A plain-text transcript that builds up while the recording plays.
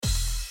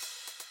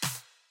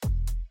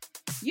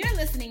You're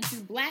listening to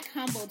Black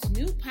Humboldt's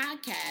new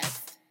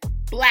podcast,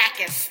 Black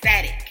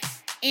Aesthetic.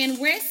 And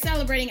we're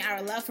celebrating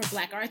our love for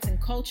Black arts and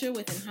culture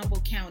within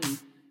Humboldt County.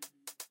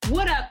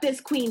 What up?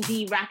 This Queen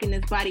D rocking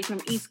this body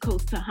from East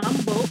Coast to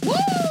Humboldt.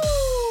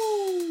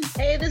 Woo!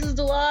 Hey, this is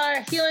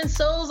Delar, healing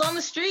souls on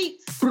the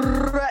streets.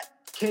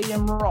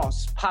 KM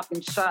Ross,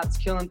 popping shots,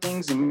 killing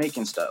things, and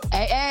making stuff.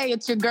 Hey,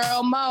 it's your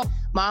girl Mo,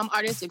 mom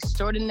artist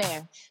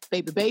extraordinaire.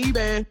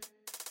 Baby.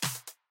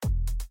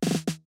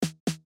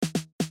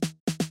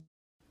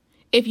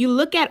 If you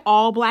look at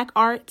all Black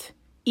art,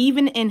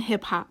 even in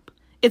hip-hop,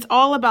 it's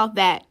all about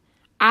that.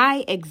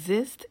 I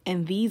exist,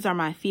 and these are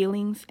my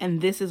feelings,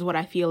 and this is what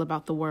I feel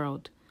about the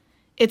world.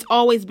 It's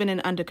always been an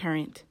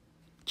undercurrent.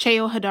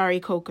 Cheo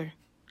Hadari Coker.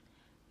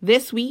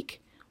 This week,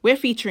 we're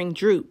featuring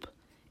Droop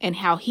and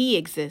how he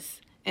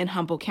exists in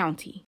Humboldt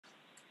County.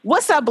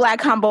 What's up,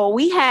 Black Humboldt?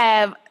 We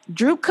have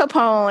Droop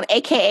Capone,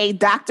 a.k.a.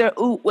 Dr.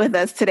 Oop, with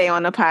us today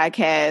on the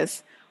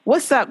podcast.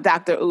 What's up,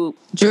 Dr. Oop?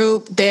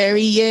 Droop, there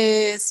he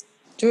is.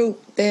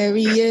 Droop, there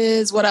he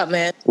is. What up,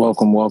 man?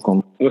 Welcome.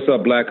 What's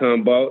up, Black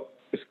Humboldt?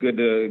 It's good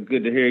to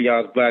hear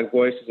y'all's Black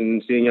voices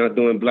and seeing y'all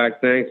doing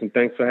Black things, and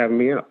thanks for having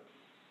me out.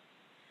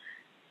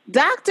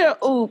 Dr.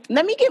 Oop,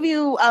 let me give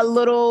you a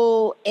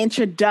little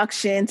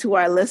introduction to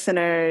our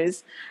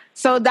listeners.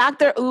 So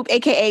Dr. Oop,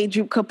 a.k.a.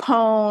 Droop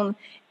Capone,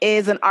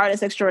 is an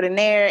artist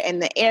extraordinaire in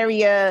the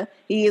area.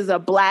 He is a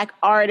Black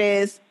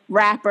artist,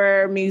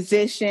 rapper,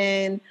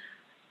 musician,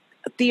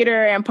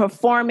 theater and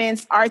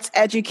performance arts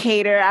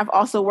educator. I've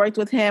also worked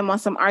with him on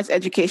some arts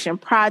education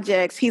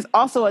projects. He's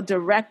also a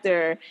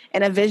director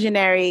and a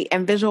visionary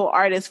and visual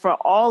artist for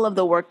all of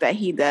the work that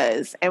he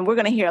does. And we're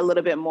going to hear a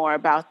little bit more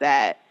about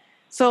that.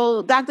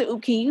 So, Dr.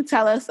 Oop, can you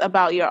tell us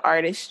about your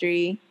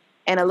artistry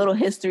and a little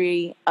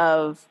history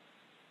of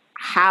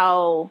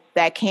how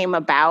that came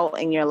about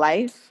in your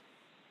life?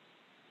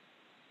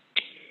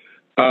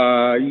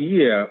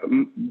 Yeah.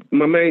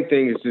 My main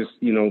thing is just,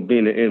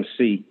 being an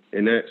MC.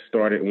 And that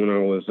started when I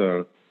was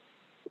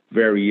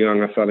very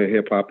young. I fell in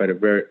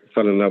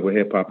love with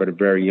hip hop at a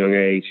very young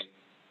age.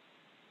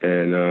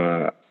 And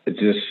it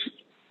just,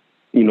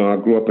 I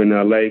grew up in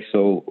LA,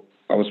 so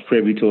I was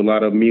privy to a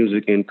lot of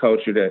music and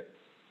culture that,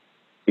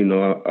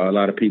 a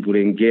lot of people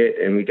didn't get.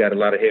 And we got a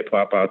lot of hip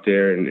hop out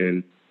there.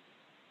 And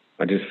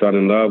I just fell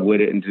in love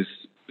with it and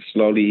just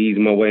slowly eased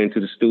my way into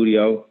the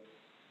studio.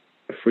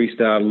 I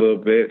freestyled a little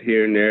bit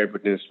here and there,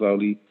 but then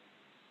slowly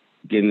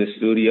get in the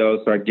studio,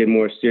 start getting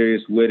more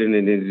serious with it, and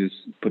then just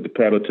put the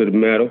pedal to the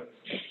metal.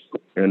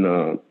 And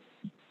and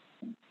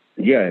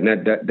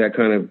that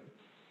kind of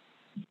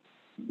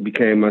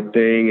became my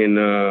thing, and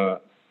a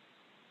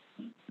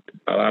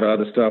lot of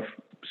other stuff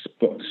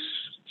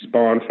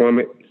spawned from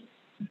it,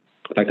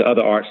 like the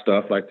other art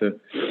stuff, like the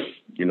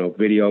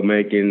video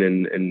making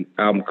and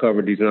album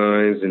cover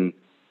designs, and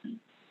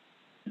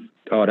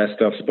all that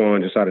stuff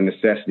spawned just out of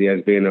necessity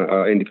as being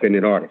an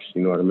independent artist.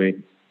 You know what I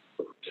mean?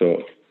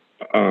 So.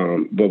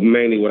 But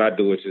mainly what I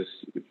do is just,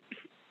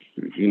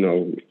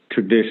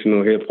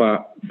 traditional hip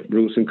hop,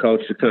 roots and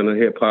culture kind of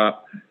hip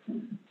hop.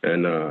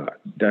 And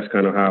that's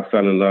kind of how I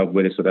fell in love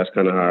with it. So that's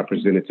kind of how I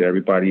present it to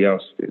everybody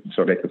else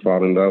so they can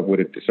fall in love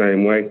with it the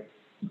same way.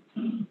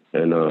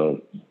 And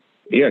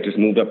just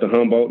moved up to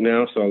Humboldt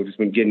now. So I've just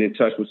been getting in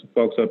touch with some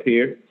folks up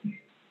here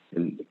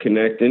and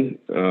connecting.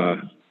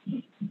 Having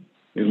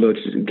a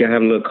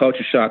little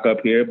culture shock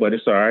up here, but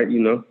it's all right,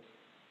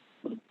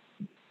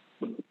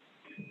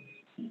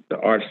 The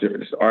art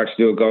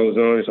still goes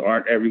on. There's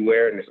art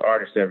everywhere, and there's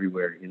artists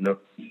everywhere,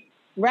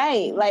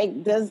 Right.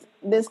 Like, does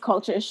this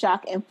culture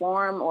shock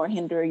inform or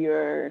hinder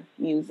your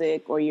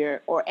music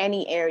or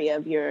any area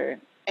of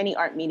any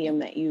art medium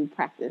that you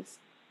practice?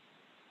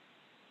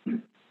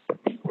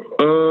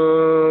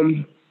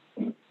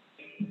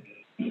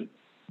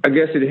 I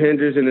guess it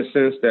hinders in the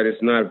sense that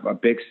it's not a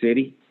big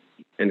city,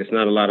 and it's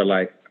not a lot of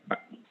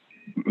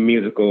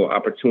musical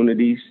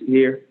opportunities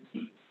here.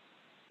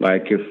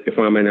 Like if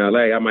I'm in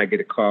LA, I might get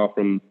a call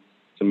from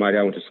somebody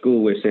I went to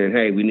school with saying,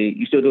 "Hey,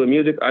 you still doing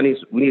music?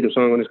 We need a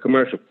song on this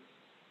commercial."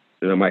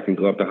 And I might can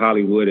go up to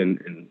Hollywood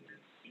and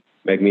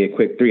make me a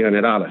quick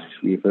 $300.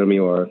 You feel me?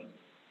 Or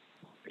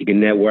you can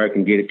network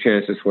and get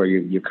chances for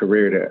your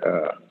career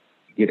to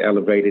get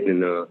elevated.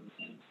 And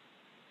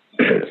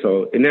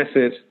so in that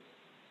sense,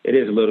 it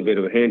is a little bit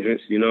of a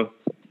hindrance,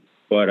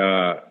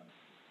 But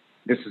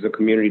this is a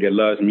community that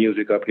loves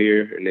music up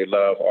here, and they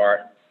love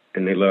art,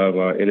 and they love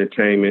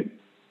entertainment.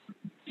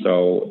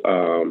 So,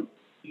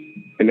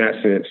 in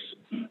that sense,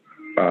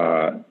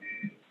 I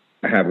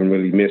haven't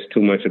really missed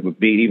too much of a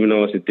beat, even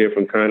though it's a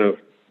different kind of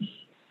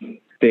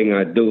thing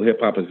I do. Hip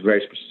hop is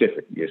very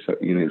specific.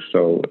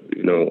 So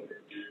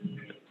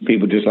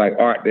people just like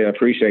art, they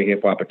appreciate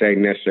hip hop, but they ain't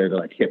necessarily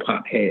like hip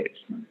hop heads.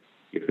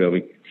 You feel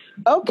me?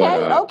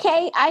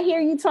 Okay. I hear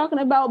you talking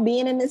about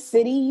being in the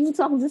city. You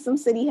talking to some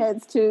city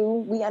heads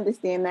too. We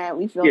understand that.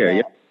 We feel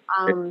that.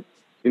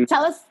 Yeah.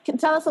 Tell us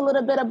a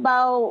little bit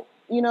about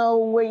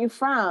where you're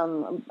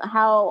from,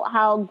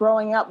 how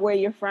growing up where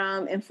you're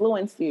from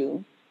influenced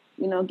you.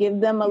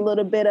 Give them a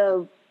little bit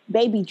of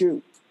baby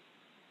Droop.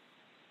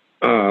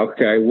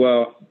 Okay.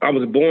 Well, I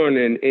was born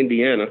in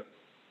Indiana,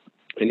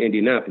 in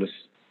Indianapolis,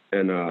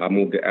 and I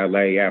moved to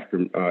LA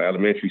after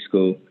elementary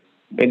school.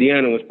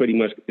 Indiana was pretty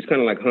much, it's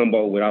kind of like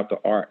Humboldt without the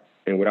art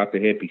and without the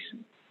hippies,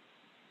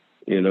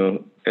 you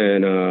know,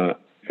 and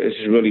it's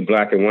just really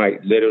black and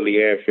white,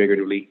 literally and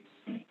figuratively.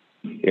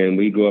 And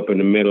we grew up in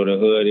the middle of the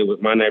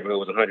hood. My neighborhood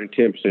was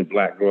 110%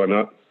 black growing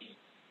up.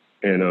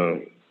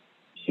 And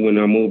when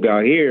I moved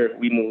out here,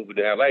 we moved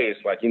to LA.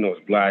 It's like, you know,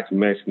 it's blacks,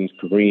 Mexicans,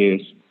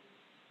 Koreans.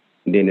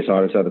 And then it's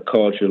all this other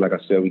culture. Like I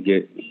said, we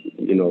get,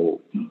 you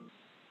know,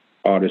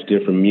 all this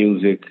different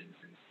music,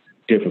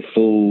 different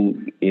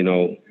food, you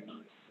know.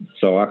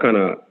 So I kind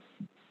of,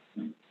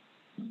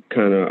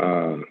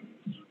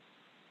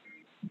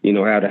 you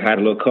know, had a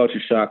little culture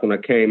shock when I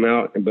came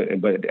out.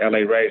 But LA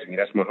raised me.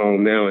 That's my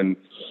home now. And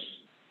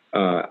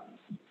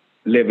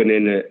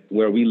living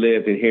where we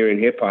lived and hearing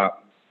hip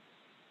hop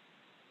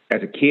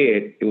as a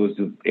kid,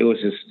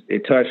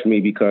 it touched me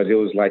because it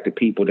was like the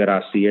people that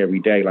I see every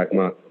day, like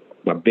my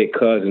big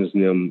cousins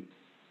and them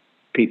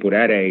people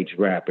that age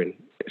rapping.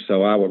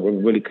 So I was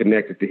really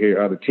connected to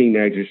hear other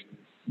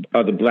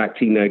black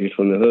teenagers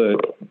from the hood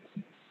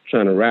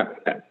trying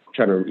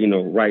to, you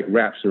know, write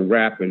raps and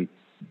rapping.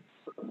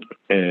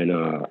 And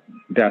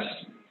that's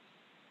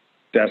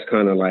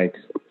kind of like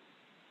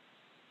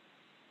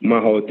my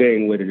whole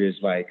thing with it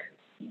is like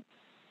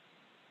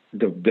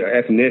the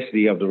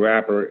ethnicity of the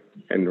rapper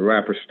and the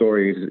rapper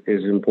story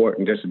is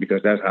important just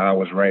because that's how I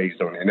was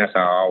raised on it. And that's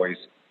how I always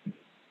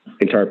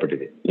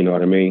interpreted it. You know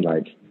what I mean?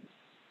 Like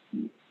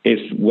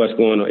it's what's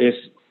going on.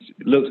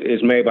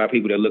 It's made by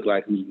people that look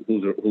like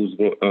who's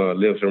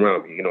lives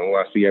around me, you know, who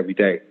I see every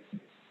day.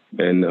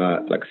 And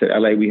like I said,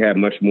 LA, we have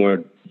much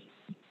more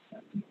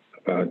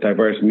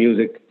diverse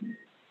music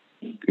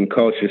and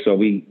culture. So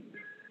we,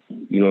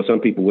 you know, some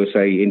people would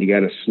say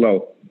Indiana's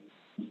slow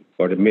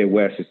or the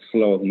Midwest is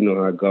slow. You know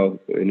how it goes.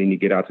 And then you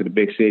get out to the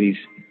big cities.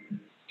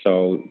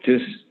 So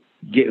just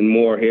getting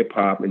more hip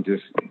hop and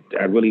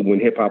when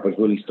hip hop was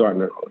really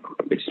starting to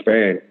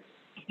expand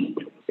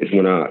is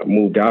when I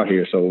moved out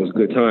here. So it was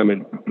good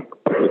timing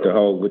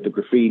with the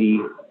graffiti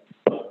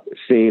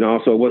scene.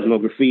 Also, it wasn't no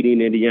graffiti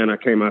in Indiana. I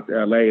came out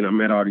to LA and I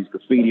met all these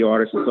graffiti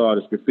artists and saw all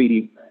this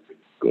graffiti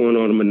going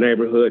on in my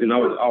neighborhood. And I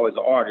was always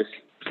an artist.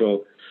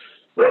 So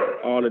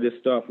all of this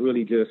stuff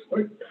really just,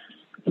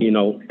 you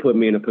know, put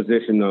me in a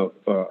position of,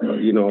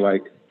 you know,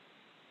 like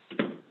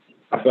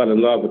I fell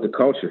in love with the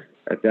culture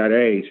at that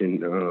age.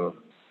 And,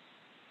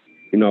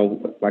 you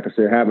know, like I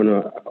said,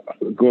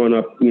 growing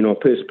up, you know,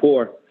 piss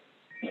poor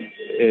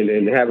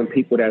and having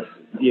people that's,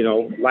 you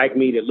know, like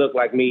me, that look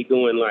like me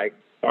doing like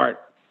art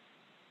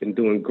and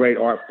doing great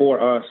art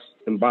for us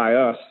and by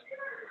us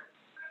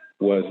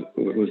was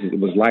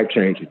life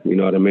changing. You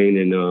know what I mean?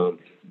 And,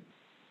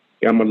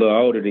 yeah, I'm a little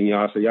older than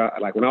y'all, so y'all,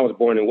 like when I was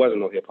born, there wasn't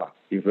no hip hop.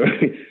 You feel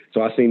me?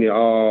 So I seen it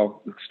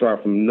all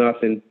start from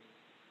nothing,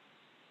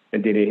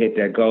 and then it hit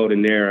that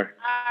golden era.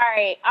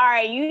 All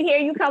right.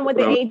 You come with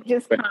the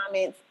ageist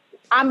comments.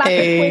 I'm about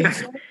to quit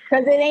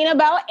because it ain't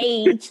about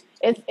age.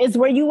 It's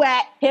where you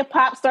at. Hip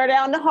hop started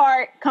out in the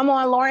heart. Come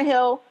on, Lauryn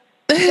Hill.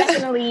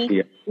 Definitely.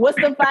 Yeah. What's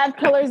the 5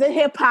 pillars of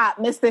hip hop,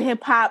 Mr.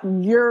 Hip Hop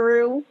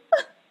Guru?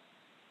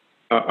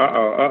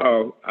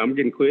 I'm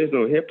getting quizzed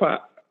on hip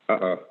hop.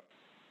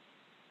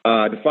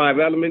 The 5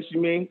 elements,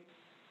 you mean?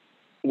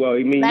 Well,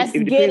 you mean Let's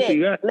get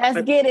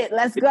it.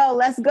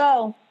 Let's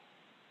go.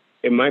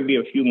 It might be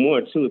a few more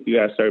too if you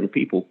have certain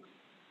people.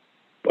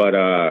 But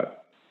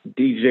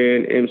DJ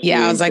and MC.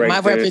 Yeah, I was like, my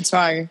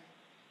repertoire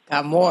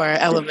got more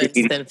elements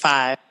than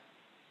 5.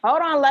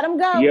 Hold on, let him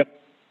go. Yep.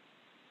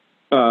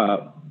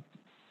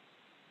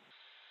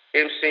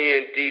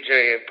 MCing,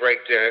 DJing,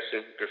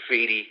 breakdancing,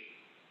 graffiti.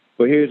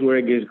 But here's where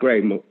it gets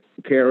great.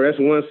 KRS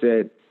once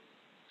said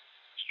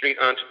street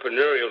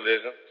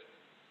entrepreneurialism.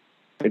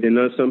 And then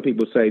some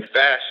people say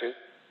fashion.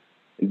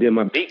 And then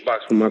my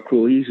beatbox from my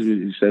crew, he used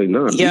to say,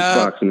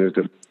 beatboxing is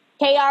the...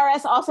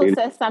 KRS also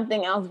says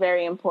something else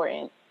very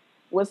important.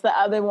 What's the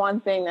other one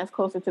thing that's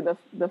closer to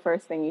the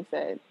first thing you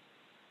said?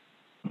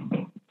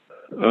 Did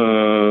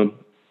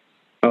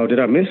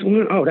I miss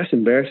one? Oh, that's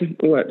embarrassing.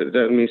 What?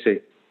 Let me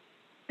see.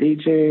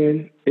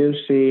 DJing,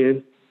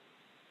 MCing.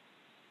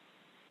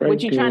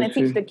 What you trying to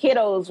teach the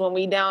kiddos when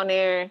we down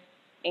there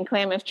in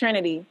Klamath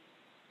Trinity?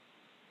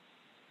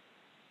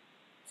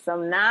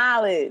 Some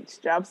knowledge.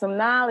 Drop some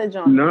knowledge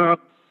on it.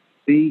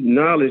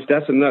 Knowledge.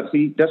 That's enough.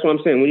 See, that's what I'm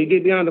saying. When you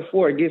get beyond the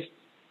 4, it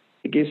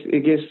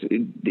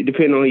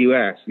depends on who you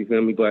ask. You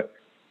feel me? But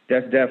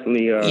that's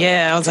definitely.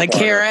 I was like,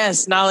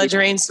 KRS, knowledge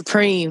reigns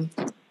supreme.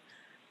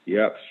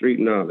 Yep, street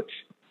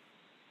knowledge.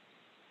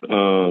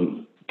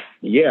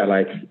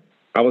 Like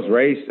I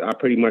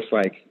pretty much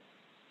like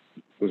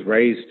was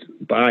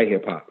raised by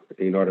hip hop.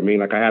 You know what I mean?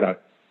 Like I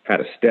had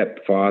a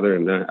stepfather,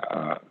 and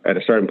at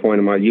a certain point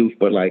in my youth,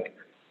 but like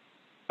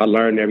I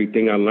learned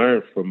everything I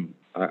learned from.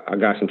 I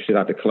got some shit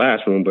out the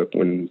classroom, but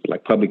when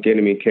like Public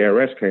Enemy and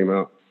KRS came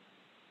out,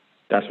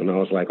 that's when I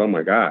was like, oh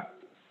my God,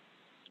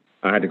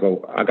 I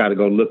got to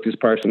go look this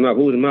person up.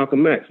 Who is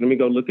Malcolm X? Let me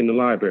go look in the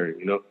library,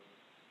 you know.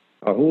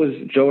 Who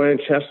is Joanne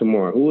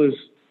Chesimard? Who is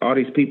all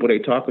these people they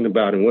talking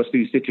about and what's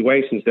these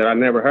situations that I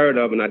never heard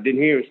of and I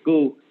didn't hear in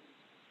school.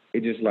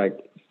 It just like,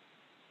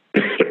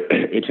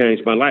 it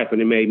changed my life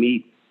and it made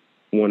me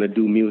want to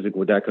do music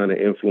with that kind of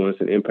influence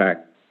and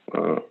impact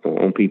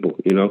on people,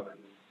 you know?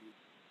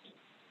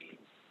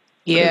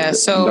 Yeah,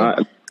 so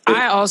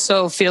I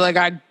also feel like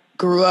I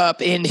grew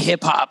up in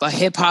hip-hop, a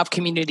hip-hop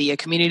community, a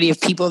community of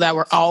people that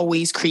were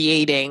always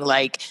creating.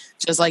 Like,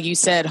 just like you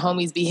said,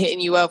 homies be hitting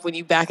you up when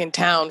you back in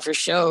town for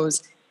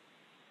shows.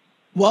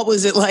 What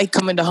was it like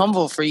coming to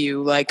Humble for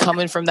you? Like,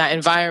 coming from that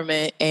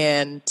environment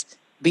and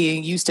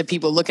being used to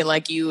people looking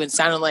like you and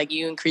sounding like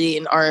you and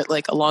creating art,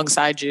 like,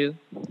 alongside you?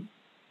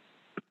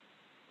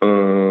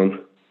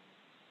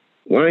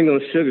 Well, I ain't gonna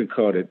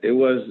sugarcoat it. It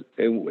was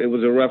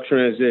a rough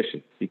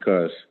transition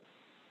because,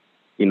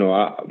 you know,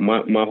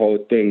 my whole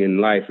thing in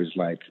life is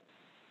like,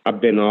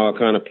 I've been to all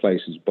kind of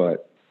places,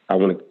 but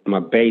my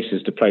base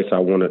is the place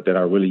that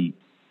I really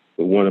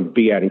want to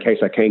be at in case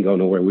I can't go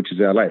nowhere, which is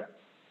LA.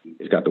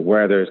 It's got the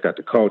weather, it's got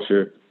the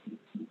culture,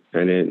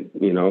 and then,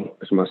 you know,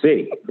 it's my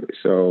city.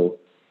 So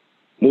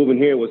moving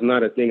here was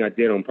not a thing I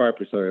did on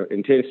purpose or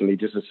intentionally,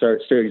 just a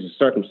series of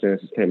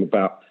circumstances came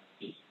about.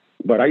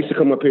 But I used to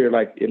come up here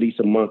like at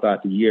least a month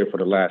out the year for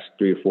the last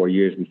 3 or 4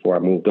 years before I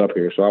moved up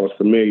here. So I was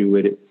familiar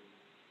with it.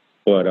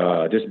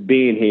 But just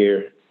being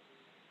here,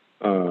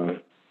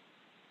 you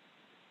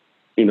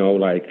know,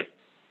 like,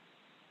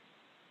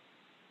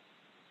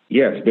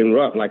 yeah, it's been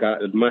rough. Like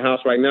my house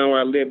right now where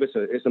I live, it's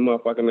a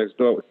motherfucker next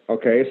door.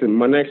 Okay,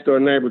 my next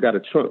door neighbor got a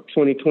Trump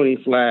 2020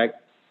 flag.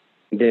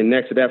 And then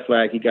next to that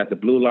flag, he got the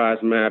Blue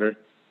Lives Matter.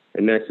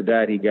 And next to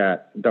that, he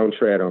got Don't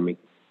Tread on Me.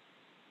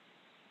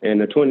 And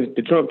the Trump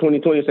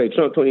 2020 say,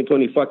 Trump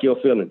 2020, fuck your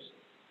feelings.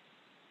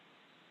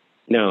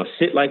 Now,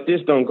 shit like this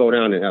don't go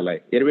down in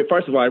L.A.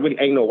 First of all, it really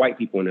ain't no white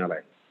people in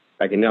L.A.,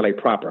 like in L.A.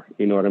 proper,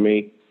 you know what I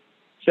mean?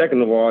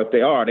 Second of all, if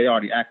they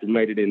already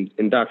acclimated and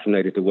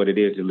indoctrinated to what it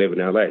is to live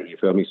in L.A., you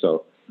feel me?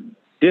 So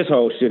this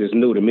whole shit is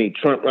new to me.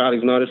 Trump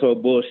rallies and all this whole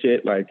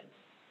bullshit, like,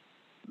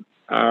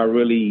 I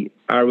really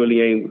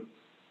ain't,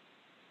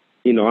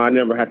 you know, I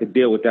never had to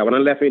deal with that. When I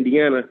left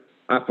Indiana,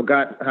 I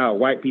forgot how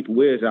white people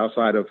is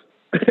outside of,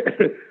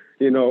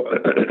 you know,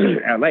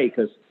 L.A.,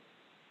 because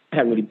I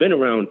hadn't really been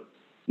around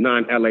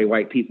non-LA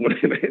white people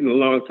in a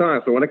long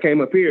time. So when I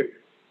came up here,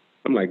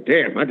 I'm like,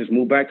 damn, I just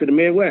moved back to the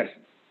Midwest,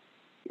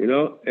 you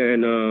know?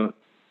 And,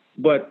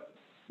 but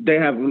they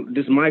have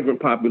this migrant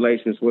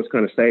population is what's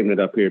kind of saving it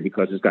up here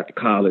because it's got the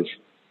college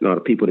and all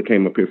the people that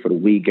came up here for the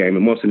weed game.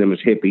 And most of them is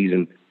hippies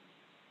and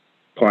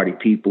party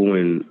people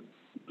and,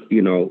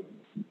 you know,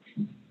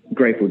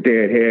 Grateful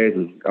Dead heads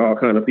and all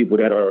kind of people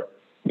that are,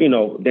 you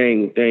know, they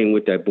ain't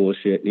with that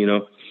bullshit, you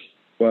know?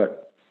 But,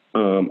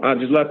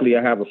 luckily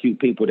I have a few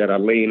people that I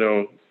lean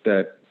on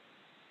that,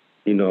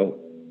 you know,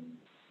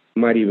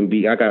 might even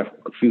be, I got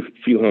a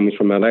few homies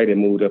from LA that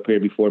moved up here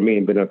before me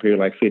and been up here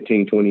like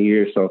 15, 20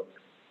 years. So,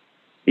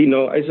 you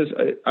know, it's just,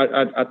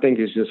 I think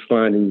it's just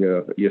finding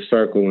your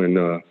circle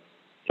and,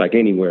 like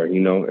anywhere, you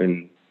know,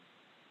 and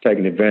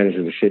taking advantage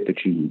of the shit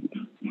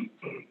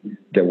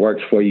that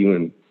works for you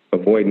and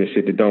avoiding the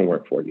shit that don't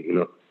work for you, you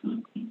know?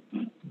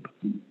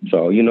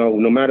 So, you know,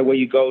 no matter where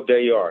you go, there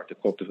you are, to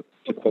quote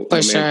my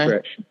man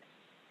Stretch.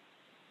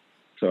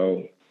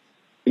 So,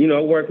 you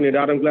know, working it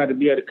out, I'm glad to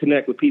be able to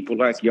connect with people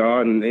like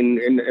y'all, and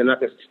I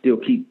can still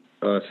keep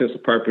a sense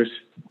of purpose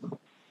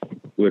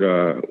with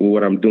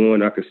what I'm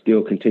doing. I can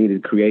still continue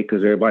to create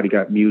because everybody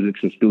got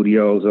music and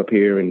studios up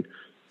here and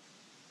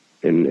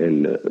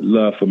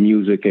love for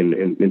music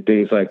and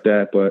things like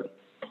that. But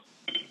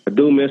I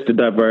do miss the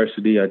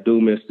diversity. I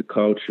do miss the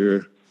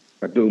culture.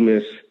 I do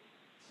miss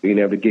being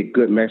able to get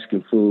good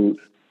Mexican food,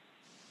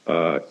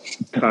 Thai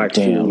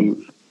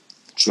food.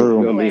 True.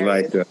 You feel me?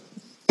 Like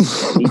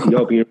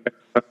Ethiopian,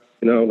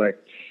 you know, like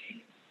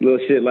little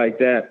shit like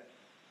that.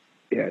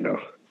 Yeah,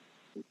 no.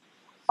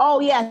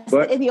 Oh, yes.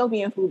 But the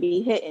Ethiopian food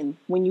be hitting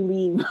when you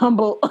leave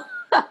Humble.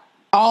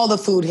 All the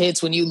food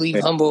hits when you leave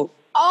Humble.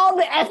 All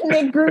the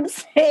ethnic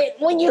groups hit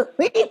when you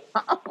leave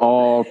Humble.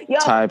 All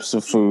types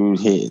of food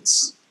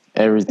hits.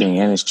 Everything,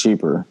 and it's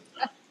cheaper.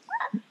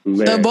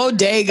 Man. The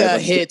bodega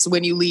hits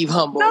when you leave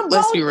Humble.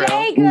 Let's be real.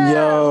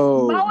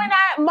 Yo.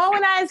 Mo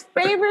and I's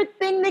favorite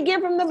thing to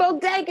get from the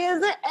bodega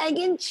is an egg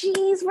and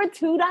cheese for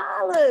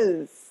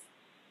 $2.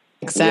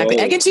 Exactly.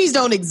 Whoa. Egg and cheese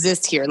don't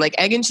exist here. Like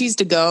egg and cheese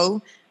to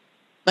go,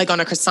 like on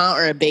a croissant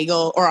or a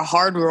bagel or a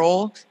hard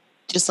roll,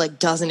 just like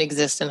doesn't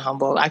exist in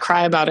Humble. I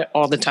cry about it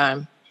all the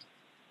time.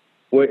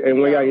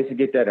 And where y'all used to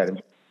get that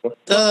at?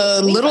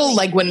 The little,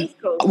 like when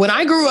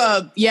I grew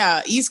up,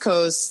 yeah, East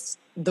Coast,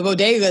 the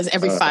bodega is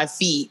every 5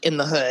 feet in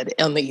the hood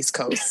on the East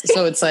Coast.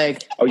 So it's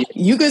like,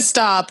 you could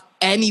stop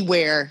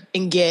anywhere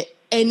and get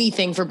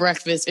anything for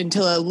breakfast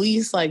until at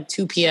least like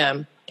 2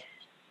 p.m.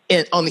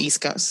 On the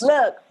East Coast.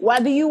 Look,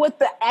 whether you with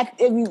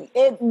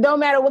it don't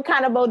matter what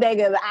kind of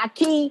bodega, the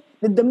Aki,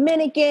 the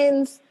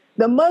Dominicans,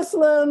 the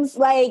Muslims,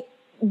 like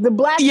the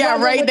black.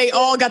 Yeah, right. They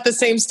all got the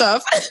same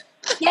stuff.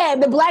 Yeah,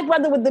 the black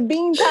brother with the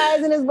bean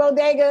pies in his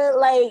bodega,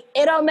 like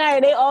it don't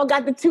matter. They all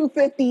got the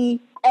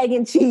 $2.50 egg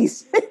and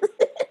cheese.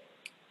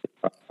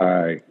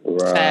 Right.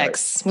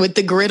 Facts. With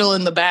the griddle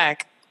in the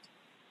back.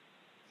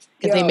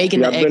 Because they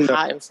making the egg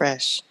hot and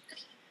fresh.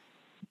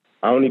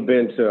 I only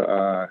been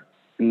to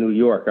New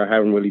York. I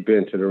haven't really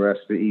been to the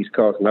rest of the East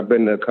Coast, and I've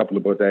been to a couple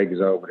of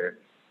bodegas over there.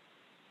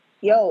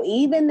 Yo,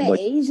 even the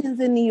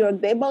Asians in New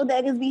York, they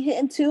bodegas be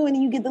hitting too,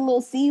 and you get the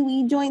little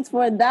seaweed joints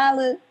for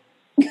 $1.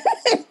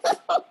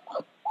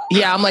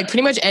 Yeah, I'm like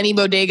pretty much any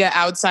bodega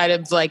outside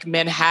of like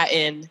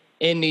Manhattan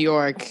in New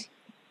York,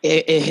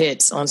 it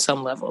hits on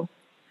some level.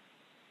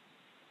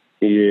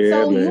 Yeah.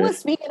 So man. you were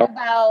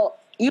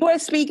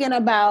speaking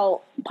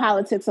about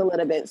politics a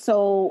little bit.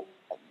 So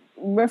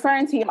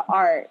referring to your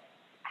art,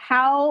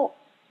 how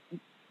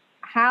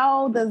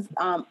does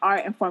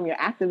art inform your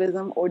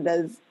activism, or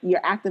does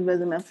your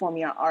activism inform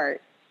your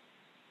art?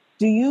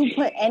 Do you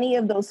put any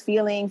of those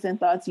feelings and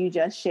thoughts you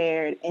just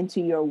shared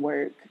into your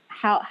work?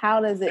 How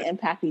does it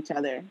impact each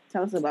other?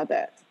 Tell us about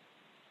that.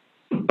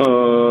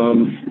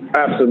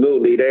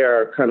 Absolutely. They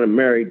are kind of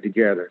married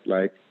together.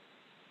 Like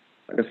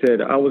I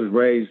said, I was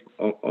raised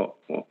on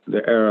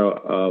the era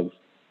of,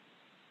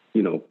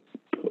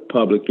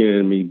 Public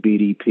Enemy,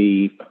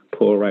 BDP,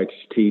 Poor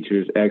Righteous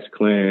Teachers,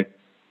 X-Clan.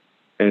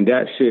 And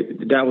that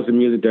was the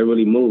music that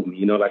really moved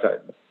me,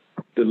 the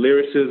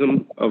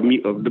lyricism of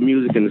the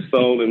music and the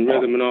soul and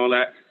rhythm and all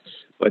that.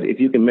 But if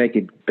you can make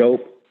it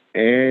dope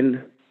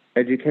and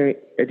edutainment,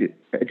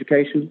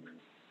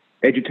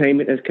 as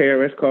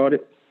KRS called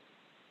it,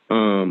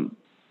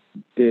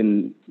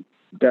 then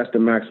that's the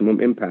maximum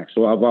impact.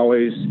 So I've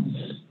always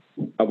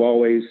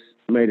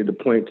made it a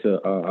point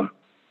to,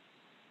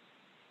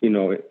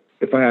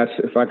 if I'm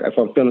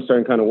feeling a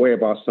certain kind of way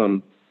about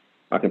something,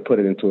 I can put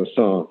it into a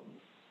song,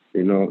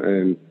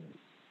 and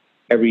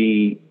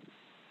every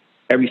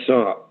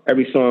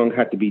song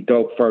had to be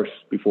dope first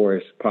before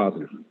it's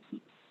positive.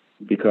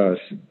 Because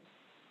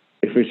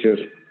if it's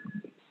just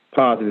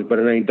positive, but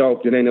it ain't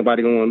dope, then ain't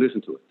nobody gonna want to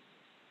listen to it.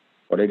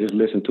 Or they just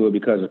listen to it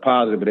because it's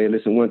positive, but they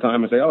listen one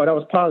time and say, oh, that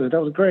was positive,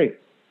 that was great.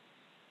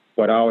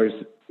 But I always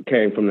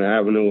came from the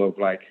avenue of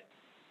like,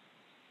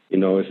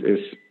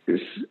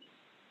 it's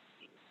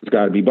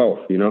got to be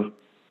both, And, all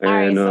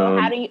right, so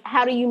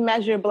how do you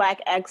measure Black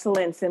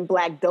excellence and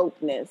Black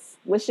dopeness?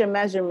 What's your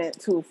measurement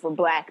tool for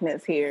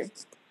Blackness here?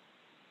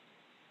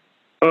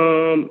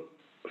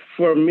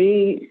 For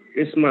me,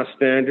 it's my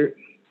standard.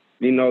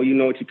 You know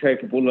what you're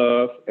capable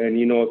of, and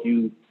if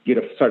you get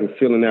a certain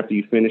feeling after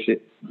you finish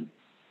it.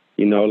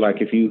 Like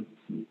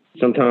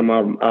sometime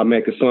I'll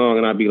make a song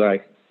and I'll be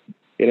like,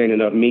 it ain't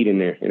enough meat in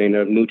there, it ain't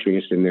enough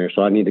nutrients in there,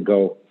 so I need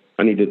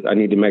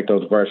to make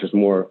those verses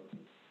more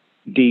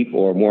deep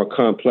or more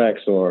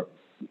complex, or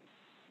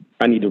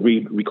I need to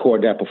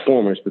record that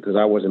performance because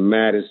I wasn't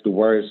mad as the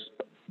words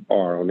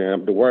are on there.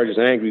 The word is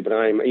angry, but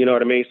I ain't, you know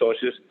what I mean? So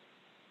it's just,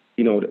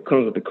 it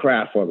comes with the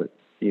craft of it.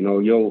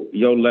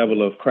 Your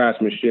level of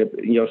craftsmanship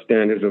and your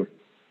standards of,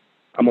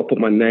 I'm going to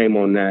put my name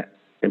on that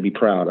and be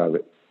proud of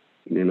it,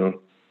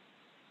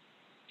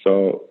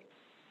 So,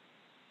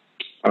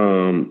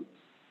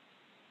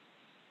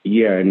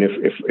 yeah, and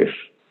if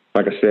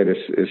like I said,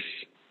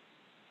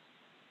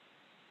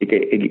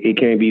 it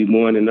can't be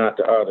one and not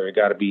the other.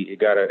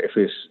 If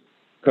it's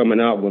coming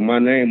out with my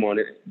name on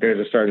it, there's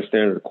a certain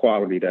standard of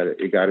quality that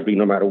it got to be,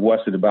 no matter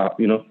what's it about,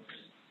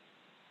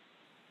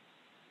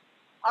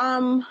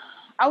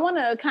 I want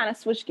to kind of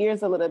switch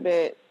gears a little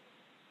bit,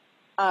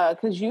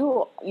 because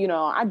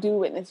I do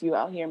witness you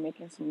out here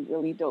making some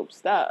really dope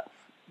stuff.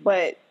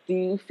 But do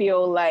you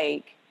feel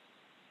like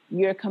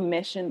you're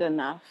commissioned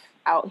enough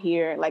out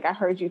here? Like I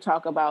heard you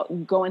talk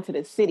about going to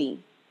the city.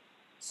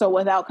 So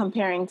without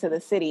comparing to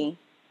the city,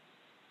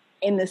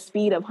 in the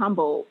speed of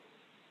Humboldt,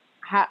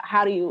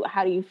 how do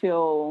you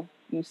feel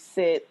you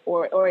sit,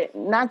 or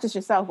not just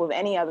yourself, with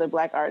any other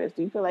Black artists?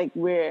 Do you feel like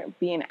we're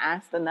being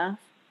asked enough?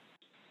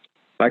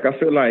 Like I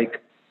feel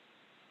like,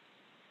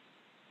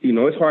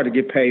 it's hard to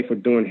get paid for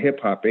doing hip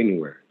hop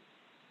anywhere.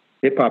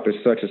 Hip hop is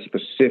such a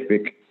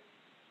specific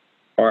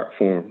art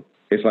form.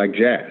 It's like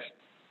jazz.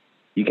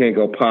 You can't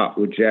go pop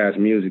with jazz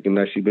music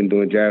unless you've been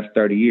doing jazz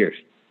 30 years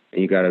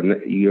and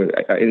you're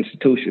an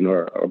institution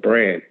or a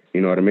brand.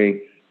 You know what I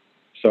mean?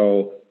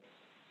 So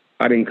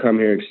I didn't come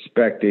here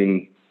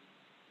expecting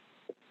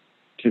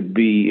to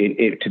be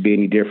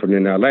any different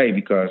in LA,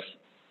 because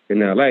in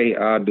LA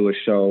I'll do a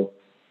show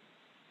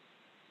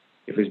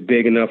if it's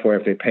big enough or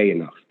if they pay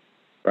enough,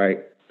 right?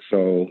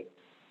 So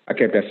I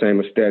kept that same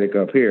aesthetic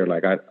up here.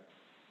 Like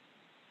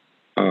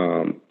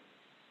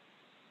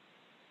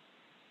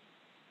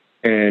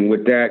and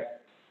with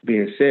that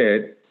being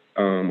said,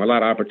 a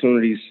lot of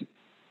opportunities,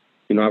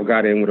 I've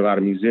got in with a lot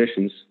of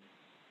musicians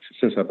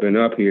since I've been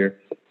up here,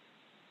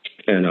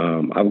 and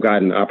I've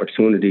gotten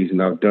opportunities,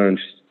 and I've done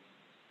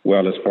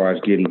well as far as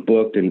getting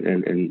booked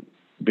and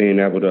being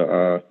able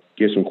to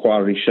get some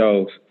quality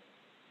shows.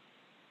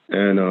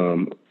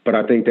 And but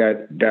I think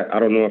that I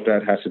don't know if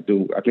that has to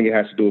do. I think it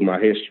has to do with my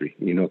history,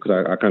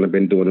 because I kind of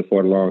been doing it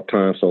for a long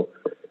time. So,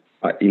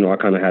 I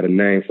kind of had a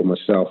name for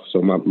myself.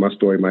 So my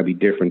story might be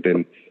different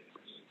than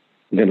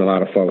a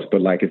lot of folks.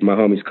 But like if my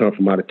homies come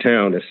from out of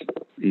town, that's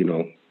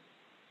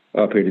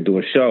up here to do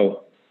a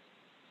show,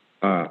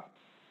 I'll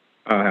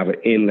have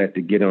an inlet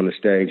to get on the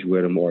stage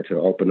with them or to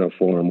open up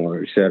for them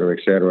or et cetera,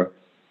 et cetera.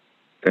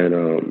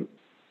 And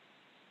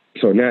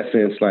so in that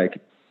sense, like,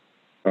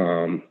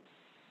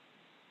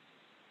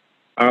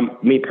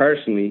 me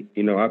personally,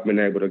 you know, I've been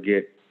able to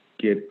get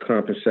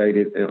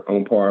compensated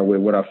on par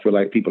with what I feel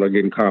like people are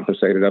getting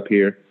compensated up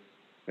here.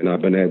 And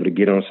I've been able to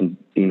get on some,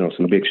 you know,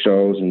 some big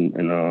shows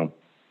and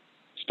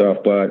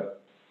stuff.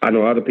 But I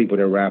know other people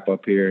that rap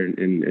up here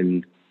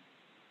and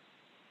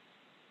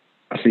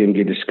I see them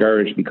get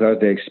discouraged because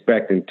they're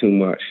expecting too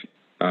much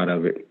out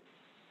of it.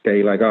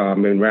 They like, oh,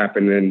 I've been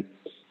rapping and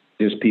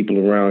there's people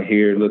around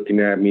here looking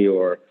at me,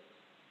 or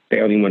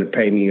they only want to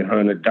pay me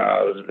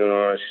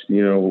 $100,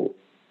 you know.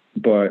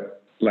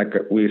 But like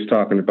we was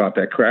talking about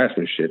that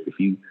craftsmanship, if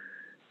you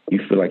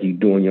feel like you're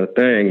doing your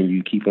thing and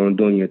you keep on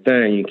doing your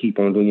thing, you keep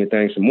on doing your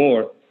thing some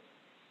more,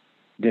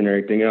 then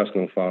everything else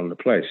gonna fall into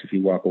place. If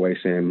you walk away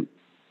saying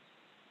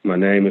my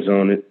name is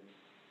on it,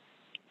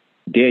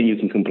 then you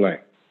can complain.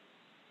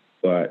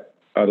 But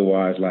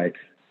otherwise, like,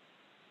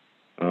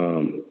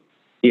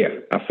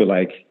 I feel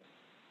like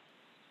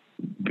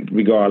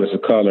regardless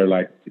of color,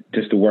 like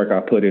just the work I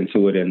put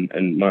into it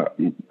and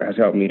has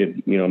helped me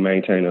to, you know,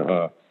 maintain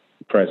a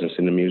presence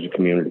in the music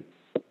community.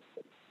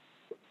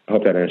 I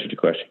hope that answered your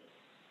question.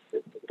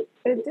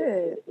 It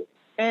did.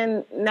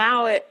 And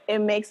now it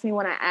makes me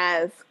want to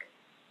ask,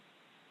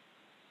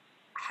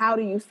 how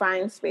do you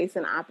find space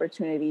and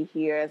opportunity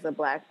here as a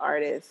Black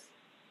artist?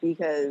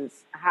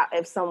 Because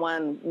if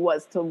someone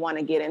was to want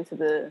to get into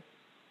the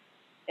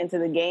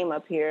game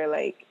up here,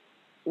 like,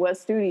 what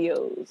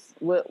studios,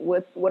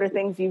 what are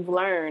things you've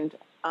learned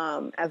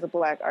as a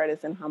Black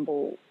artist in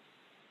Humboldt?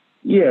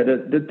 Yeah,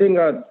 the thing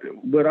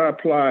what I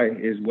apply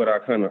is what I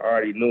kind of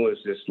already knew, is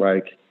just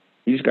like,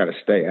 you just got to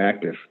stay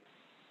active.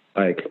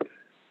 Like,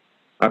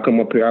 I come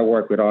up here, I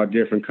work with all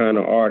different kind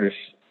of artists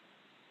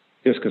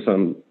just because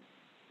I'm,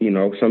 you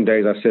know, some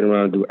days I sit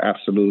around and do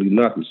absolutely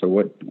nothing. So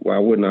why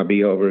wouldn't I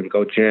be over and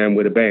go jam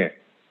with a band?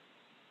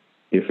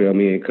 You feel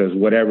me? Because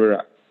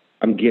whatever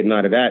I'm getting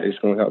out of that is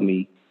going to help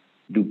me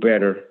do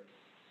better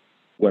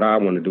what I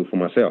want to do for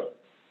myself.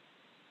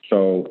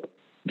 So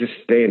just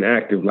staying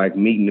active, like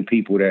meeting the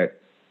people that,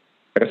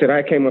 like I said,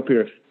 I came up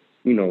here,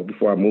 you know,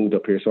 before I moved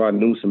up here. So I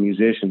knew some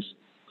musicians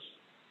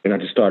and I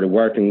just started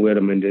working with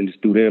them, and then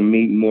just through them,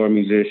 meeting more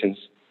musicians,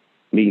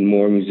 meeting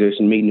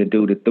the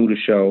dude through the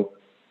show,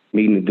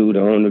 meeting the dude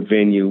on the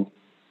venue.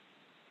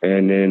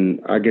 And then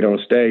I get on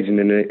stage and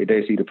then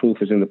they see the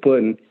proof is in the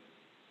pudding.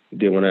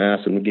 Then when I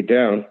ask them to get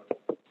down,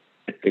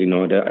 you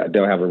know,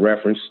 they'll have a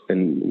reference.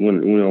 And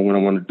when I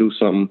want to do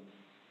something,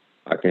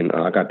 I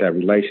got that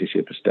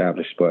relationship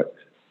established. But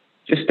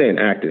just staying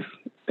active,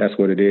 that's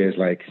what it is.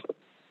 Like,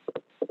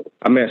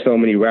 I met so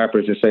many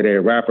rappers that say they're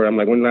a rapper. I'm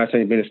like, when the last time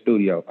you been in the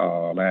studio?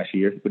 Last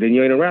year. But then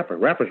you ain't a rapper.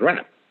 Rappers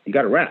rap. You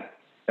got to rap.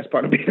 That's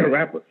part of being a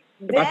rapper.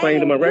 If I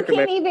find them a record, you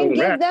can't even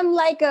give them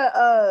like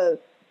a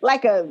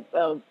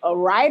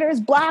writer's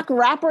block,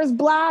 rapper's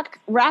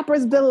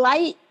rapper's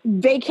delight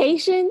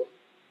vacation.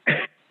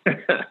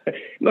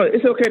 No,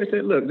 it's okay to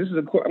say, look, this is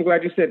a quote. I'm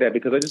glad you said that,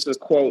 because this is a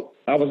quote.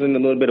 I was in a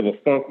little bit of a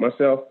funk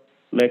myself,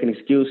 making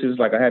excuses.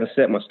 Like, I hadn't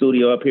set my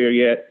studio up here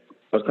yet.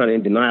 I was kind of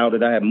in denial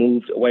that I had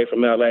moved away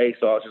from LA.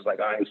 So I was just like,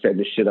 I ain't setting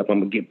this shit up. I'm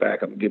going to get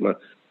back. I'm going to get my...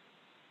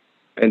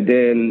 And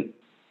then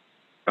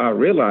I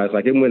realized,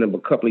 like, it went a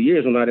couple of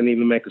years when I didn't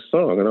even make a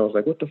song. And I was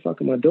like, what the fuck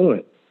am I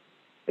doing?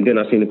 And then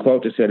I seen a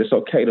quote that said, it's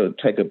okay to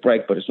take a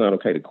break, but it's not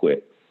okay to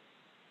quit.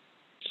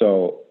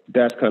 So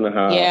that's kind of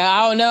how... Yeah,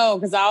 I don't know,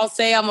 because I'll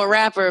say I'm a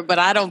rapper, but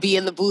I don't be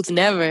in the booth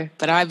never.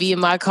 But I be in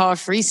my car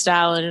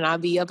freestyling, and I'll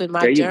be up in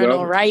my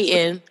journal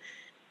writing.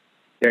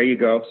 There you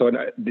go. So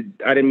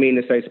I didn't mean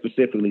to say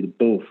specifically the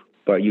booth,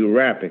 but you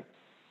rapping.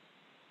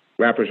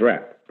 Rappers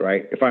rap,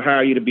 right? If I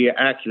hire you to be an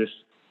actress,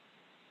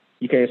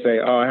 you can't say,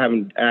 oh, I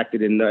haven't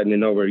acted in nothing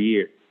in over a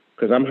year.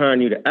 Because I'm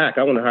hiring you to act.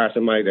 I want to hire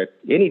somebody that,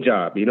 any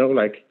job, you know,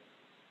 like,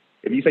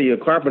 if you say you're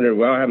a carpenter,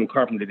 well, I haven't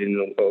carpentered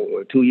in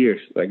 2 years.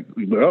 Like,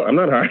 well, I'm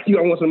not hiring you.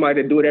 I want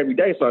somebody to do it every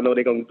day, so I know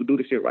they're going to do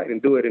the shit right and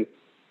do it, and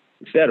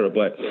et cetera.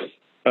 But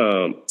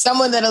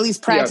someone that at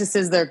least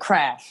practices their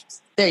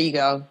craft. There you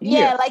go.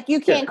 Yeah, like,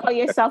 you can't call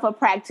yourself a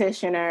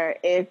practitioner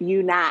if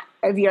you're not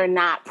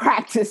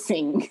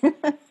practicing.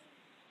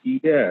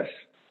 Yes,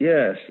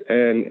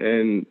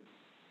 and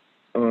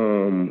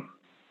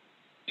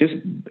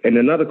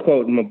another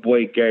quote my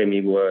boy gave me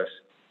was,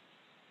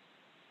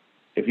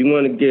 if you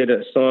want to get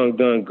a song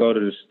done, go to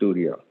the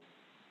studio.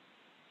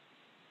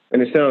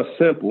 And it sounds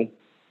simple,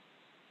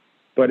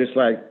 but it's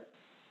like,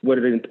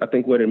 I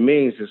think what it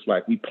means is,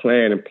 like, we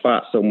plan and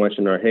plot so much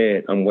in our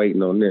head. I'm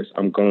waiting on this.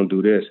 I'm going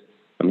to do this.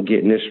 I'm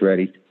getting this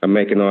ready. I'm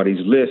making all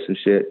these lists and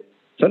shit.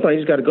 Sometimes you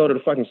just got to go to the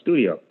fucking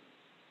studio.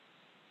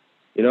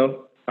 You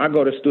know, I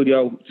go to the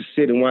studio to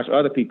sit and watch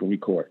other people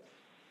record.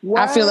 Word.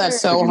 I feel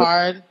that's so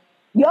hard.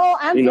 Yo,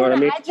 I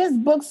I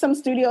just booked some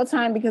studio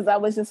time because I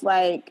was just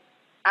like,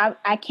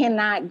 I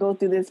cannot go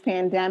through this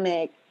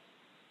pandemic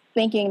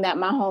thinking that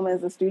my home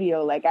is a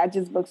studio. Like, I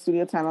just booked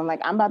studio time. I'm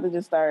like, I'm about to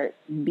just start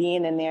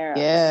being in there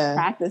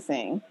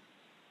practicing.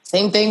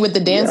 Same thing with the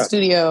dance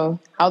studio.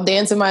 I'll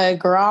dance in my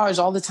garage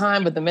all the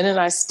time, but the minute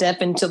I step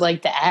into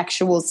like the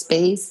actual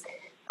space,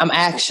 I'm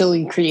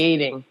actually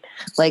creating.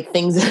 Like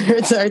things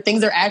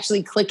are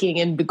actually clicking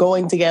and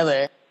going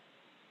together.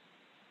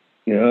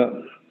 Yeah.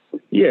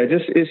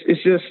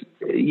 It's just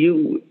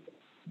you.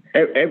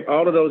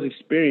 All of those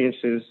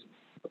experiences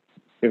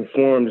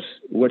informs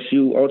what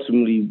you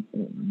ultimately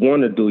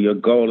want to do. Your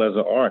goal as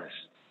an artist.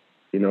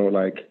 You know,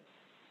 like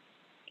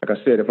I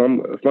said, if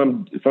I'm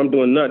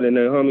doing nothing, and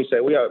the homie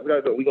say we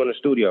go in the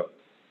studio.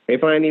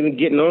 If I ain't even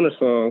getting on a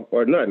song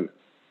or nothing,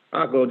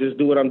 I'll go just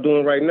do what I'm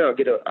doing right now.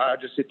 I'll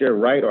just sit there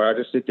and write, or I'll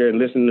just sit there and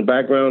listen in the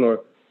background, or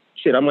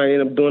shit, I might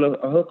end up doing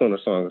a hook on a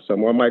song or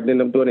something, or I might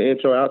end up doing an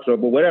intro, outro.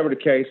 But whatever the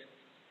case,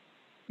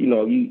 you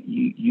know,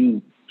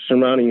 you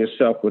surrounding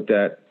yourself with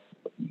that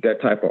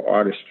type of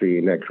artistry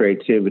and that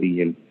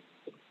creativity, and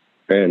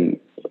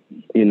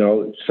you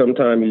know,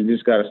 sometimes you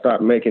just got to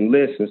stop making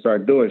lists and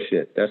start doing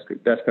shit. That's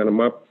kind of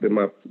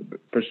my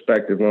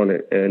perspective on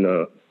it, and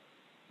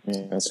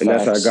that's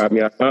how it got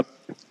me out.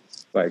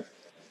 Like,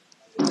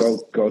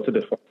 go to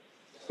the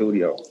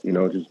studio, you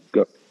know, just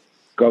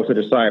go to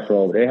the Cypher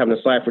over. They having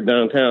a Cypher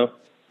downtown.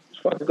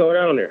 Just fucking go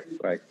down there,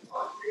 like.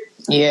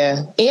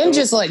 Yeah, and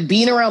just like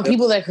being around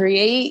people that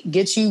create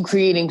gets you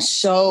creating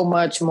so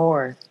much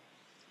more.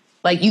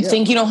 Like you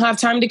think you don't have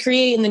time to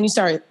create, and then you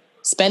start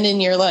spending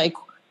your like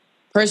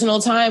personal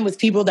time with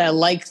people that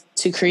like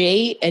to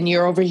create, and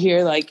you're over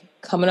here like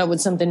coming up with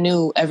something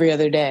new every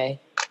other day.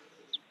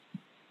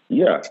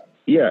 Yeah,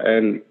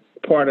 and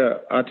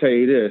I'll tell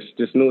you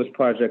this newest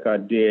project I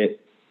did,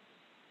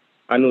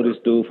 I knew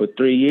this dude for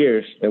 3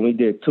 years, and we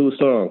did 2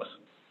 songs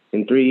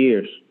in 3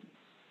 years.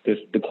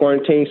 The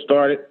quarantine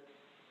started,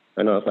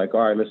 and I was like,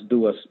 all right, let's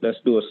do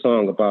a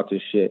song about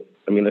this shit.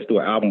 I mean, let's do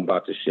an album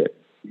about this shit.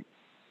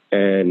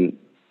 And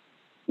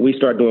we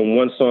started doing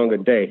 1 song a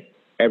day,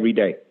 every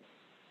day.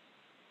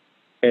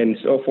 And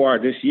so far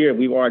this year,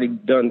 we've already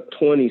done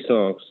 20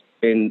 songs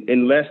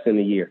in less than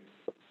a year.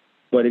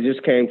 But it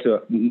just came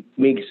to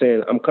me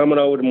saying, I'm coming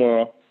over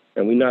tomorrow,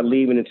 and we're not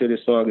leaving until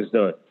this song is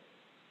done.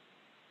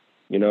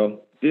 You know,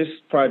 this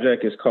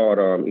project is called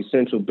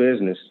Essential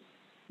Business,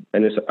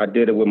 and I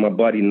did it with my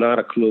buddy, Not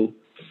a Clue.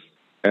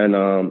 And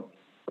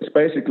it's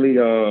basically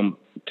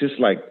just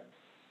like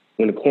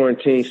when the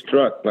quarantine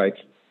struck, like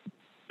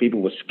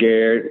people were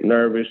scared,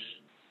 nervous,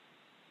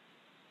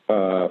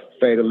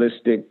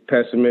 fatalistic,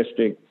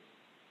 pessimistic,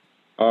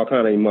 all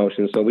kind of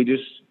emotions. So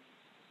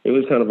it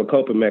was kind of a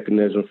coping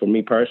mechanism for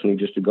me personally,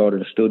 just to go to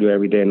the studio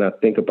every day and not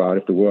think about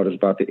if the world is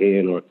about to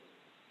end or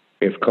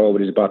if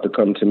COVID is about to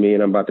come to me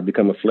and I'm about to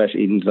become a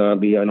flesh-eating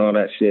zombie and all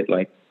that shit.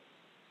 Like,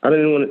 I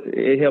didn't want to,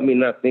 it helped me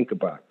not think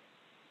about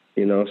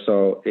it, you know?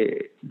 So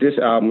this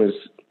album is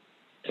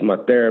my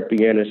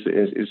therapy, and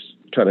it's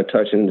trying to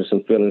touch into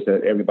some feelings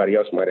that everybody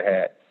else might have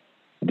had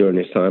during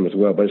this time as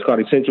well. But it's called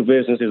Essential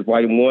Business. It's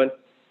Volume 1,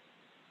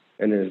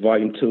 and then there's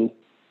Volume 2.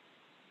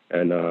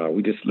 And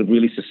we just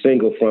released a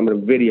single from it, a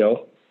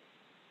video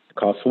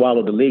called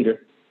Swallow the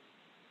Leader.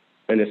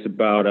 And it's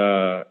about,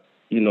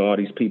 all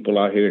these people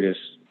out here that's,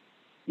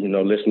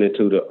 listening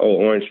to the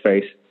old orange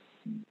face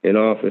in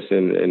office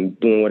and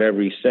doing whatever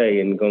he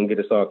say and going to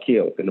get us all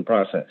killed in the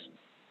process.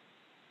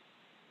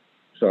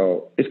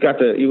 So it's got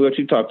what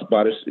you talked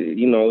about.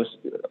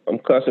 I'm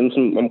cussing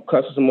some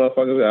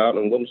motherfuckers out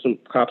and whooping some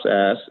cops'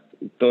 ass,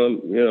 doing,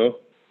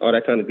 all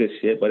that kind of good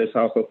shit. But it's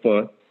also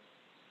fun,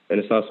 and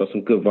it's also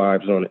some good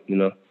vibes on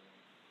it,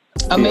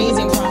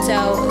 Amazing.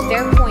 So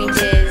their point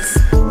is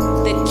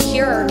the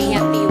cure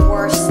can't be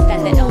worse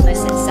than the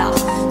illness itself.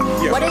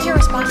 Yeah. What is your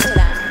response to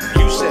that?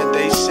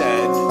 They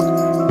said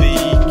the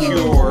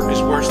cure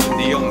is worse than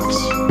the illness.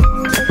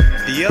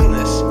 The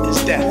illness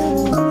is death.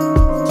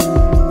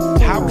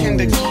 How can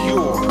the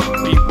cure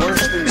be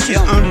worse than the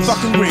illness?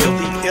 Unfucking real.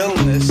 The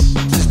illness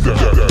is death.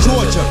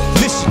 Georgia,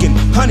 Michigan,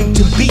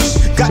 Huntington Beach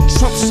got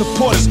Trump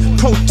supporters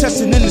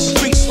protesting in the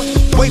streets,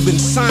 waving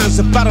signs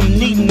about them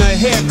needing a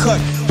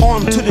haircut,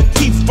 armed to the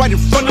teeth right in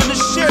front of the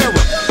sheriff,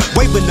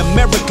 waving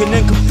American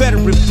and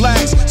Confederate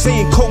flags,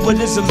 saying COVID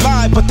is a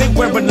lie, but they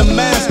wearing a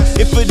mask.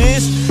 If it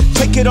is,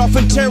 take it off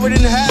and tear it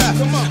in half.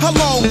 How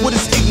long will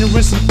this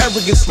ignorance and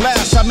arrogance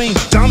last? I mean,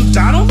 dumb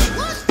Donald?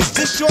 Is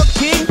this your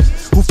king?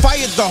 Who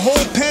fired the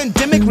whole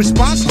pandemic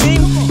response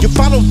team? You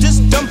follow this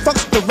dumb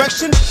fuck's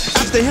direction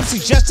after him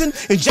suggesting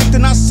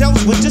injecting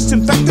ourselves with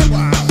disinfectant?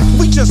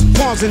 We just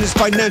pawns in his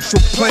financial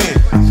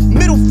plan.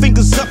 Middle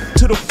fingers up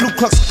to the Ku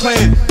Klux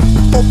Klan.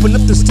 Open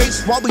up the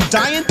states while we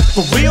dying?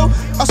 For real?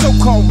 Our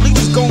so-called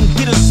leaders gon'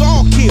 get us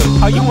all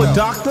killed. Are you a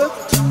doctor?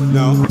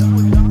 No.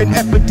 An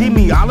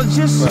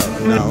epidemiologist?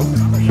 No.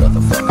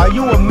 Are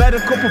you a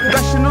medical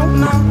professional?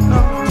 No.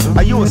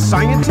 Are you a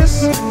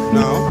scientist?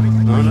 No.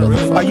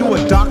 Are you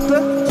a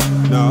doctor?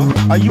 No.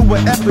 Are you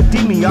an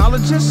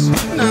epidemiologist?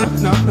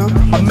 No.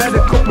 A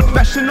medical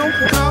professional?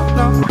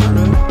 No.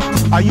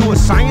 Are you a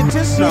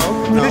scientist? No.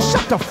 Then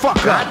shut the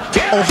fuck up.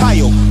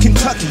 Ohio,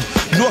 Kentucky,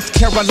 North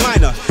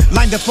Carolina,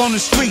 lined up on the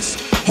streets,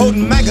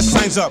 holding MAGA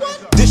signs up.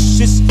 This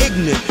just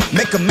ignorant.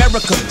 Make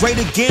America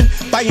great again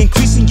by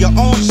increasing your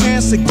own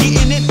chance of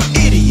getting it.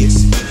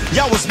 Idiots.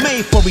 Y'all was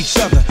made for each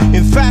other.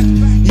 In fact,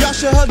 y'all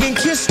should hug and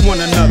kiss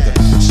one another.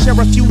 Share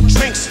a few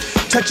drinks,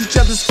 touch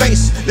each other's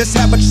face. Let's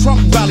have a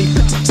Trump rally,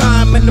 pick the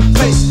time and the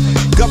place.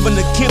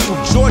 Governor Kemp of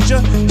Georgia,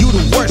 you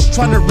the worst.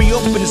 Trying to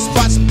reopen the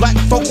spots black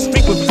folks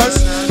frequent first.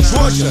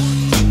 Georgia,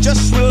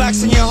 just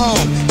relax in your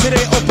home till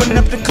they open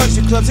up the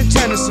country clubs and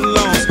tennis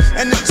salons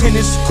and the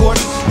tennis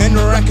courts and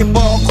the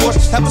racquetball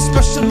courts. Have a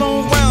special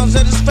long rounds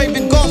at his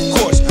favorite golf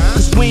course.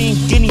 Cause we ain't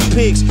guinea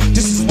pigs,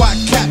 this is why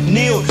Cap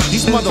kneel.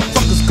 These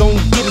motherfuckers gon'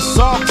 get us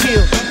all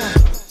killed.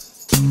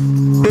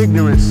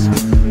 Ignorance,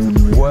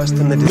 worse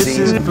than the disease.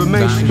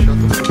 Misinformation,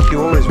 the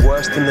cure is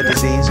worse than the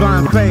disease.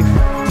 blind faith.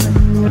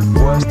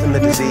 Worse than the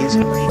disease.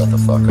 Shut the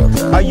fuck up,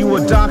 man. Are you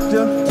a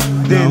doctor?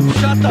 Then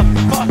shut the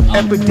fuck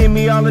up.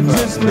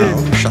 Epidemiologist?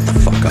 Then shut the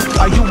fuck up.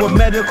 Are you a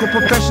medical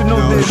professional?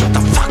 Then shut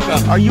the fuck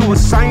up. Are you a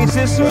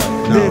scientist?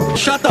 Then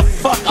shut the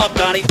fuck up,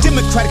 Donnie.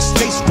 Democratic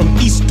states from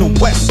east to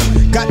west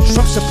got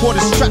Trump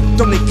supporters strapped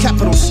on their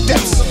Capitol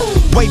steps,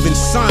 waving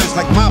signs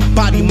like my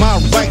body, my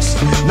rights.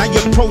 Now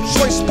you're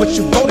pro-choice, but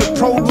you voted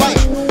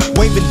pro-life.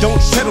 Waving don't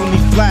tread on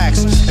these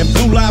flags, and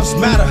blue lives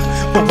matter,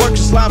 but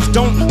workers' lives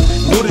don't.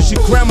 Nor does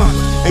your grandma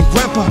and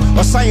grandpa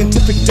or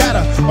scientific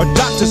data or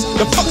doctors.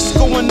 The fuck's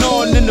going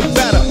on in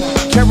Nevada?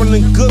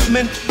 Carolyn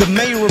Goodman, the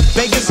mayor of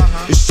Vegas,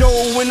 is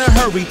sure in a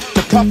hurry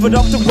to profit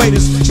off the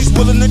waiters. She's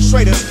willing to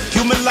trade us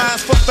human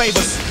lives for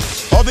favors,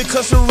 all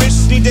because the rich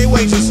need their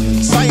wages.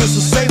 Science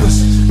will save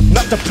us,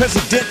 not the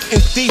president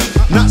and thief.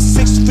 Not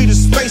 6 feet of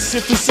space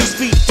if we're 6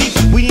 feet deep.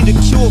 We need a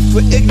cure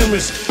for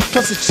ignorance,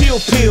 plus a chill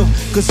pill.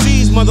 Cause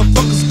these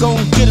motherfuckers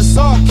gon' get us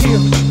all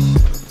killed.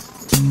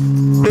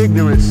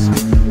 Ignorance,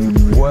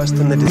 worse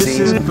than the disease.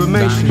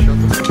 Misinformation,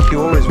 the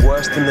cure is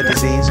worse than the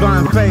disease.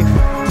 blind faith.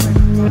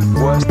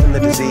 Worse than the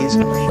disease.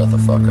 Shut the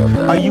fuck up,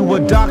 man. Are you a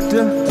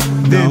doctor?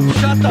 Then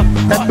shut the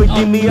fuck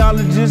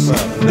epidemiologist?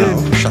 up. Then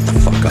Shut the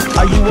fuck up.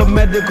 are you a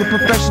medical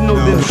professional?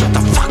 Then Shut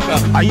the fuck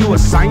up. are you a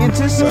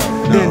scientist?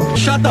 Then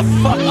Shut the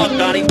fuck up,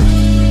 Donnie.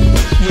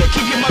 yeah,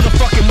 keep your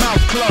motherfucking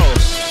mouth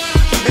closed.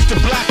 It's the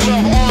Black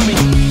Love Army,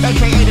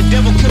 aka the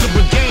Devil Killer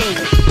Brigade.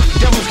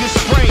 Devils get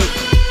sprayed.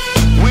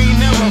 We ain't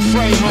never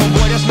afraid,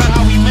 homeboy. That's not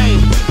how we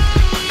made.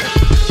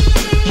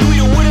 You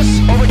either with us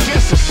or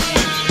against us.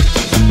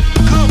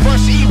 Good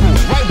versus evil,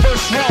 right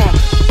versus wrong.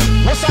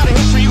 What side of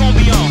history you gonna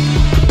be on?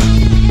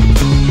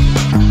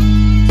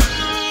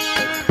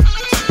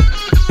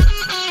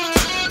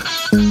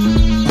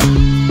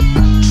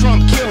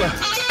 Trump killer,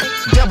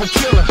 devil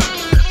killer,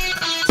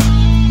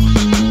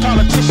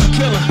 politician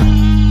killer.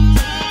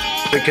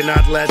 We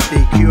cannot let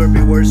the cure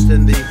be worse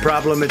than the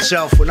problem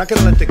itself. We're not going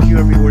to let the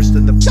cure be worse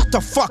than the... Shut the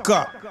fuck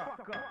up.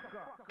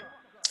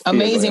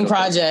 Amazing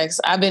projects.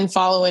 I've been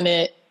following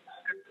it,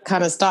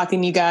 kind of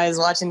stalking you guys,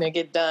 watching it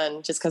get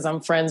done, just because I'm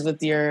friends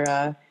with your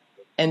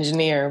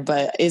engineer.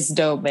 But it's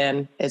dope,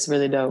 man. It's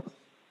really dope.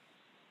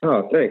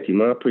 Oh, thank you,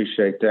 man. I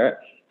appreciate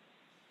that.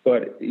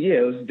 But yeah,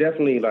 it was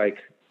definitely like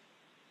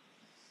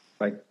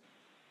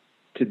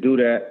to do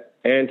that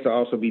and to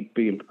also be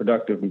being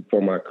productive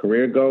for my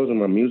career goals and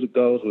my music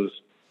goals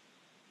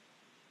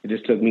it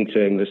just took me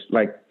to English.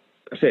 Like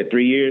I said,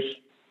 3 years,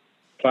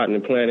 plotting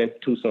and planning,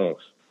 2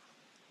 songs.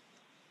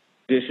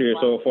 This year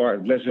so far,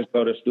 let's just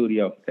go to the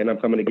studio. And I'm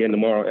coming again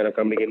tomorrow, and I'm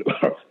coming again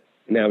tomorrow.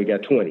 Now we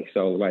got 20.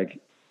 So like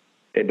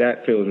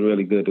that feels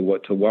really good to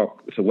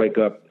wake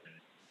up,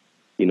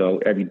 you know,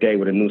 every day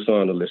with a new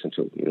song to listen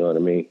to. You know what I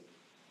mean?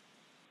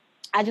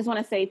 I just want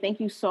to say thank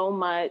you so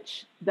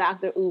much,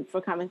 Dr. Oop,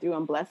 for coming through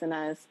and blessing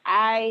us.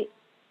 I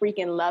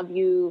freaking love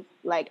you.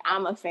 Like,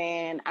 I'm a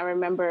fan. I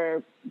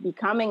remember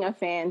becoming a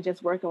fan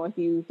just working with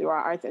you through our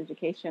arts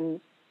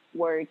education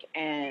work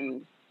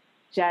and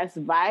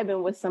just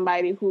vibing with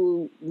somebody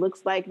who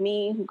looks like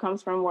me, who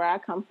comes from where I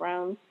come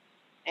from,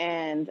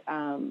 and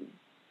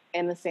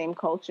in the same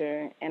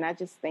culture. And I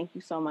just thank you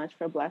so much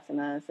for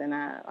blessing us. And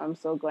I'm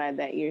so glad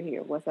that you're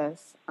here with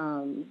us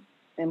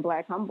in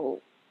Black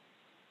Humboldt.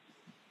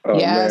 Oh,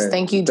 yes, man.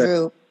 thank you,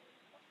 Drew.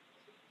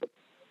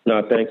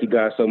 No, thank you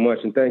guys so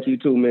much, and thank you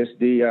too, Miss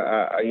D.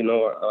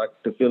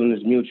 The feeling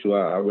is mutual.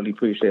 I really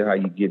appreciate how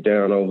you get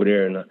down over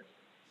there and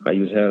how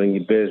you handling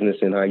your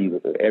business and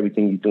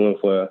everything you're doing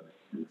for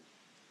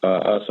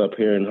us up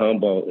here in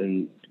Humboldt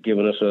and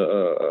giving us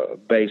a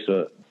base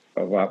of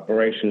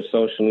operations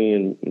socially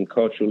and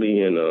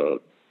culturally, and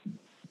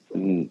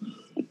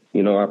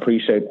I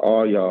appreciate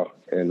all y'all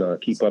and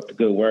keep up the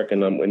good work.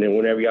 And then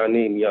whenever y'all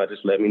need me, y'all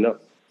just let me know.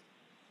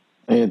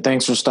 Yeah,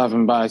 thanks for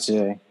stopping by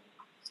today.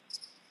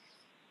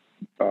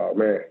 Oh,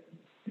 man.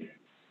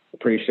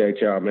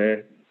 Appreciate y'all,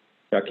 man.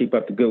 Y'all keep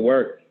up the good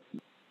work.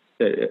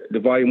 The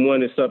Volume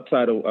 1 is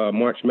subtitled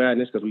March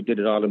Madness because we did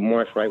it all in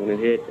March right when it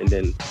hit. And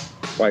then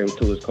Volume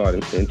 2 is called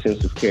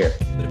Intensive Care.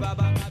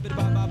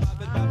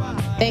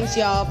 Thanks,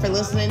 y'all, for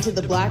listening to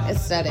The Black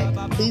Aesthetic.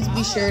 Please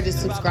be sure to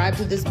subscribe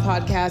to this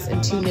podcast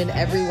and tune in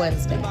every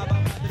Wednesday.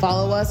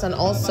 Follow us on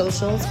all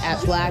socials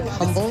at Black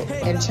Humboldt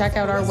and check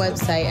out our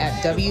website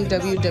at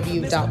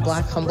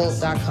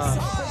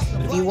www.blackhumboldt.com.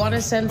 If you want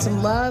to send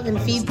some love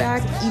and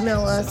feedback,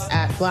 email us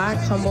at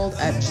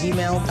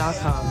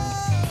blackhumbled@gmail.com.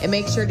 And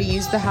make sure to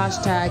use the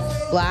hashtag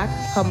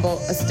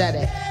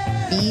BlackHumbleAesthetic,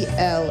 BlackHumbleAesthetic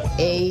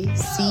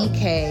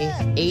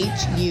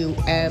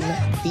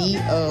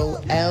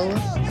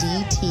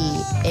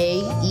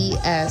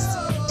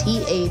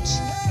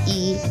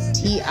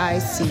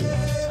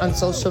on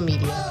social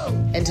media.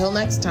 Until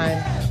next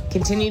time,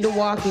 continue to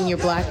walk in your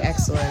Black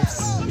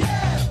excellence.